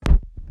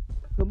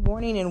Good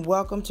morning and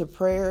welcome to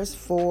Prayers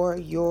for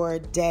Your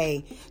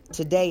Day.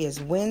 Today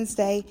is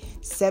Wednesday,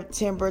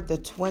 September the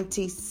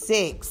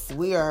 26th.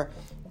 We are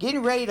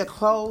getting ready to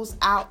close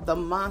out the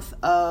month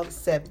of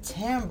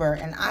September,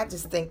 and I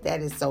just think that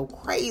is so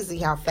crazy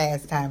how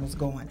fast time is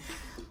going.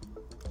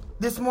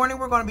 This morning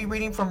we're going to be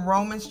reading from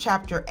Romans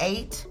chapter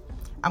 8.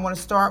 I'm going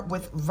to start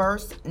with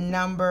verse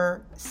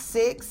number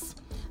 6.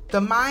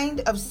 The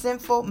mind of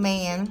sinful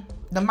man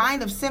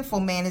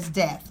is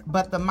death,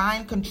 but the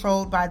mind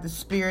controlled by the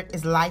Spirit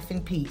is life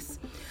and peace.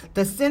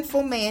 The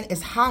sinful man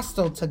is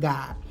hostile to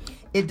God.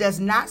 It does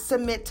not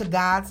submit to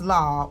God's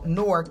law,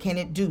 nor can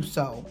it do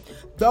so.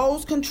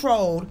 Those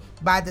controlled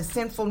by the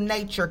sinful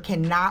nature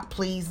cannot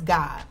please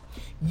God.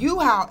 You,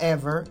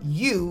 however,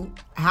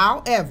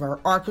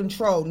 are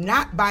controlled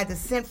not by the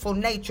sinful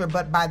nature,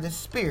 but by the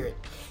Spirit.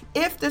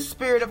 If the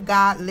Spirit of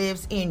God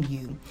lives in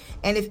you,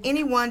 and if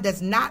anyone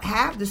does not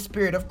have the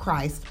Spirit of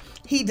Christ,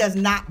 he does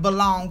not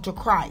belong to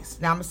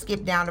Christ. Now I'm going to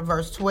skip down to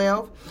verse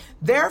 12.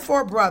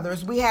 Therefore,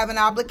 brothers, we have an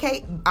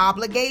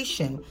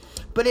obligation,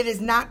 but it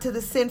is not to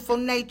the sinful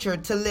nature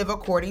to live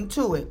according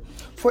to it.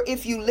 For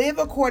if you live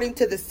according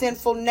to the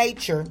sinful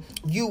nature,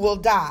 you will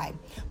die.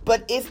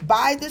 But if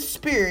by the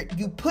Spirit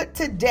you put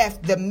to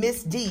death the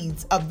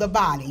misdeeds of the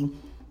body,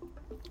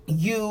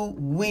 you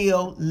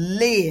will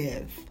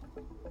live.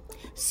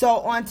 So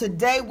on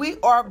today, we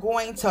are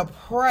going to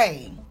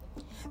pray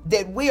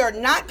that we are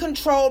not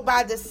controlled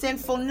by the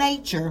sinful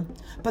nature,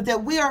 but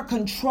that we are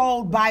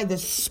controlled by the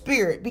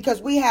Spirit,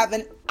 because we have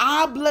an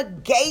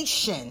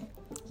obligation.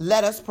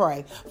 Let us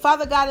pray.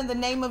 Father God, in the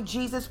name of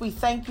Jesus, we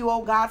thank you,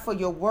 oh God, for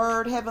your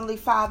word, Heavenly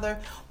Father.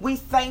 We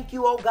thank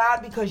you, oh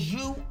God, because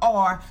you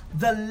are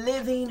the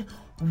living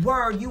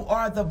word. You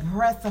are the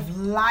breath of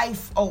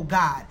life, oh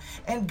God.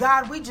 And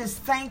God, we just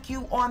thank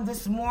you on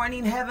this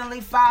morning,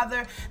 Heavenly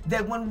Father,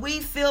 that when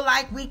we feel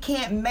like we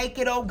can't make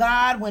it, oh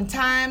God, when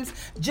times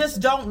just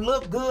don't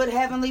look good,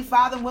 Heavenly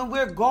Father, when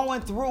we're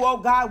going through, oh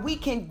God, we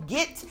can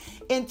get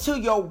into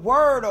your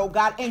word, oh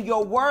God, and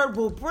your word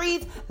will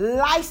breathe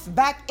life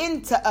back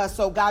into us,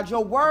 oh God.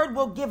 Your word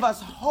will give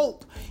us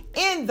hope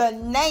in the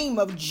name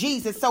of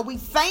Jesus. So we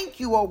thank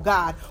you, oh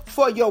God,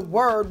 for your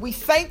word. We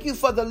thank you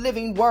for the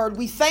living word.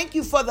 We thank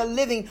you for the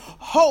living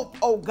hope,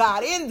 oh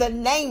God, in the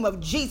name of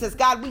Jesus.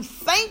 God, we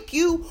thank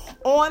you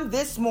on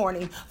this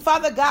morning.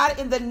 Father God,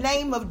 in the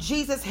name of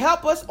Jesus,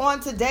 help us on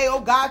today, oh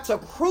God, to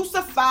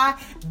crucify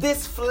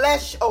this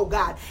flesh, oh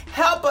God.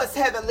 Help us,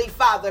 Heavenly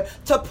Father,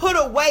 to put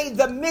away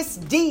the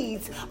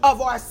misdeeds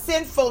of our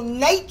sinful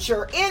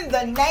nature in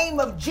the name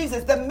of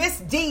Jesus, the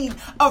misdeed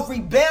of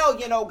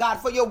rebellion, oh God.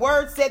 For your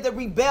word said the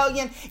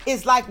rebellion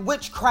is like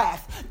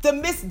witchcraft. The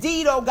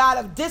misdeed, oh God,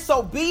 of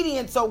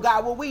disobedience, oh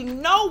God. Well, we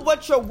know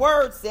what your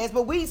word says,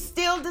 but we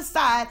still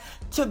decide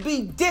to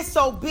be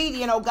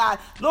disobedient, oh God.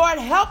 Lord,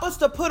 help us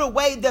to put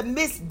away the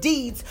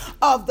misdeeds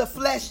of the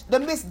flesh,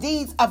 the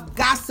misdeeds of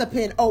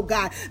gossiping, oh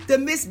God, the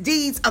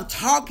misdeeds of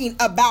talking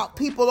about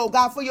people, oh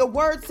God. For your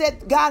word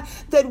said, God,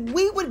 that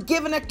we would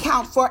give an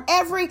account for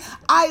every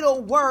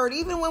idle word,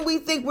 even when we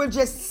think we're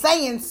just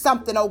saying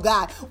something, oh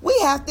God. We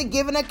have to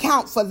give an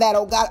account for that,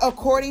 oh God,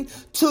 according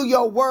to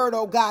your word,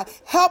 oh God.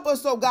 Help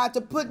us, oh God,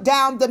 to put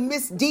down the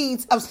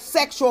misdeeds of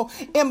sexual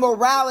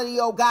immorality,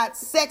 oh God,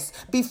 sex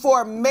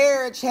before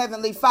marriage,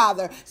 Heavenly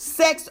Father,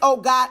 sex, oh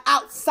God,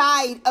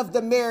 outside of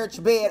the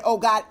marriage bed, oh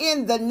God,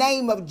 in the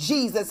name of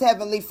Jesus,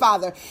 Heavenly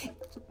Father.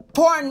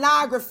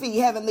 Pornography,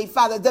 Heavenly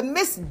Father, the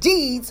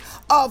misdeeds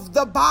of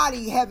the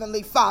body,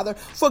 Heavenly Father.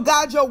 For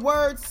God, your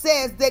word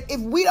says that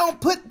if we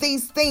don't put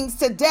these things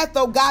to death,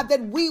 oh God,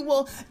 that we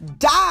will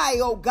die,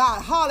 oh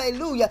God.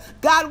 Hallelujah.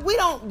 God, we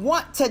don't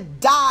want to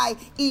die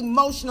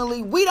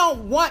emotionally. We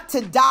don't want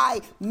to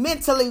die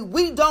mentally.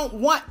 We don't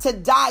want to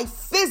die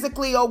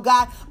physically, oh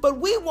God, but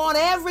we want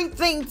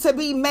everything to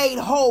be made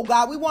whole,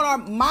 God. We want our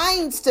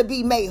minds to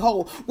be made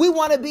whole. We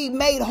want to be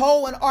made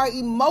whole in our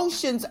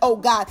emotions, oh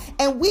God,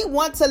 and we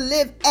want to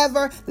live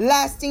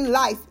everlasting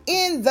life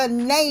in the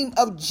name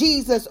of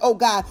Jesus, oh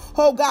God.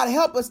 Oh God,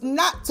 help us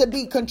not to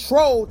be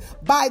controlled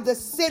by the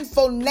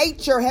sinful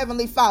nature,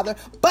 Heavenly Father,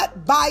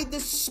 but by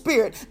the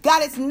Spirit.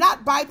 God, it's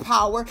not by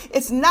power,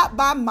 it's not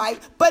by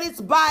might, but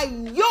it's by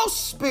your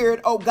Spirit,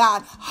 oh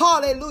God.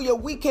 Hallelujah.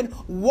 We can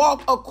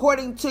walk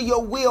according to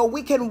your will.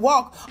 We can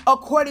walk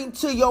according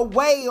to your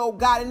way, oh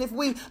God. And if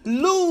we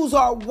lose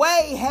our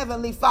way,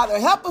 Heavenly Father,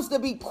 help us to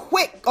be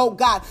quick, oh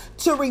God,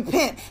 to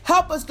repent.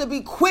 Help us to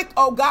be quick,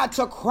 oh God,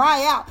 to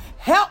cry out.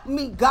 Help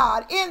me,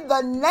 God, in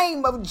the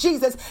name of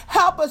Jesus.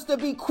 Help us to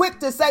be quick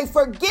to say,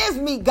 forgive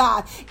me,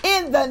 God,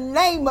 in the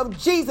name of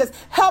Jesus.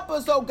 Help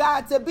us, oh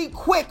God, to be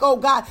quick, oh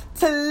God,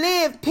 to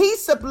live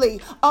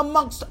peaceably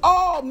amongst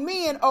all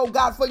men, oh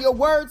God. For your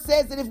word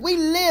says that if we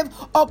live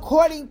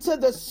according to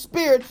the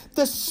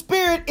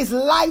Spirit is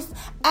life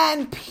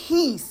and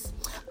peace.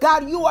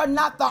 God, you are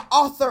not the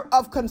author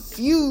of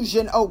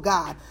confusion, oh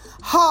God.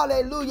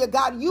 Hallelujah,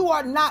 God. You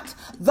are not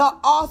the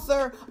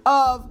author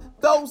of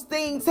those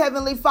things,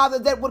 Heavenly Father,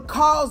 that would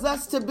cause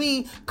us to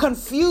be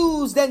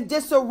confused and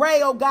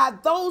disarray, oh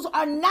God. Those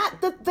are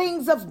not the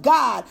things of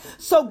God.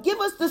 So give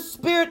us the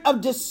spirit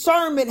of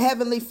discernment,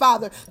 Heavenly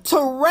Father,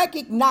 to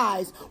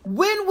recognize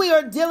when we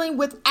are dealing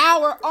with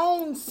our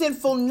own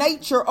sinful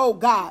nature, oh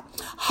God.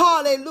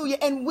 Hallelujah.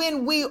 And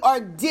when we are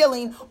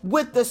dealing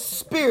with the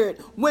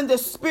Spirit, when the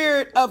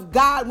Spirit of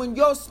God, when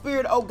your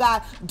Spirit, oh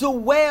God,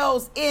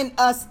 dwells in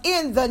us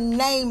in the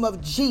name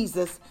of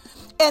Jesus.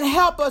 And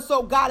help us,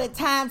 oh God, at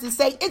times to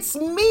say, it's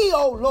me,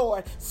 oh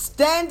Lord,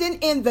 standing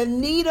in the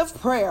need of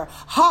prayer.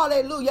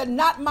 Hallelujah.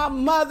 Not my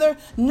mother,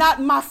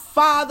 not my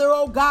father,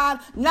 oh God,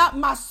 not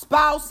my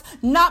spouse,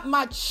 not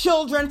my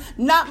children,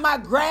 not my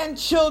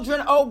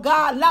grandchildren, oh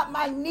God, not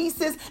my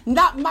nieces,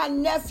 not my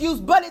nephews,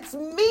 but it's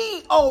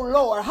me, oh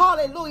Lord.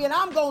 Hallelujah. And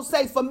I'm going to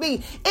say for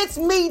me, it's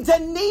me,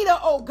 Danita,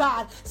 oh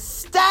God,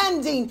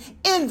 standing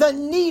in the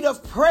need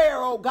of prayer,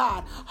 oh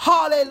God.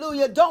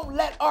 Hallelujah. Don't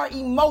let our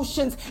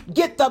emotions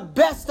get the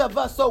best of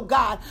us, oh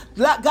God.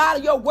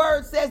 God, your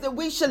word says that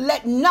we should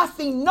let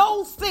nothing,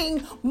 no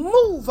thing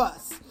move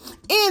us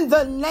in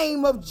the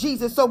name of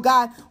Jesus. So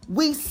God,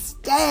 we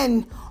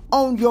stand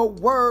on your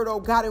word, oh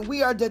God, and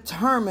we are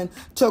determined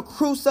to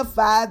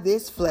crucify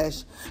this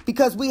flesh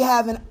because we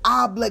have an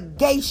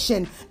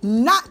obligation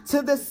not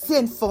to the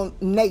sinful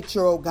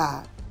nature, oh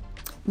God,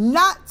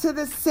 not to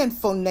the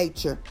sinful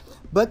nature,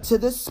 but to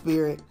the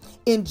Spirit.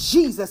 In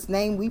Jesus'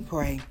 name we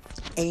pray.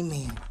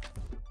 Amen.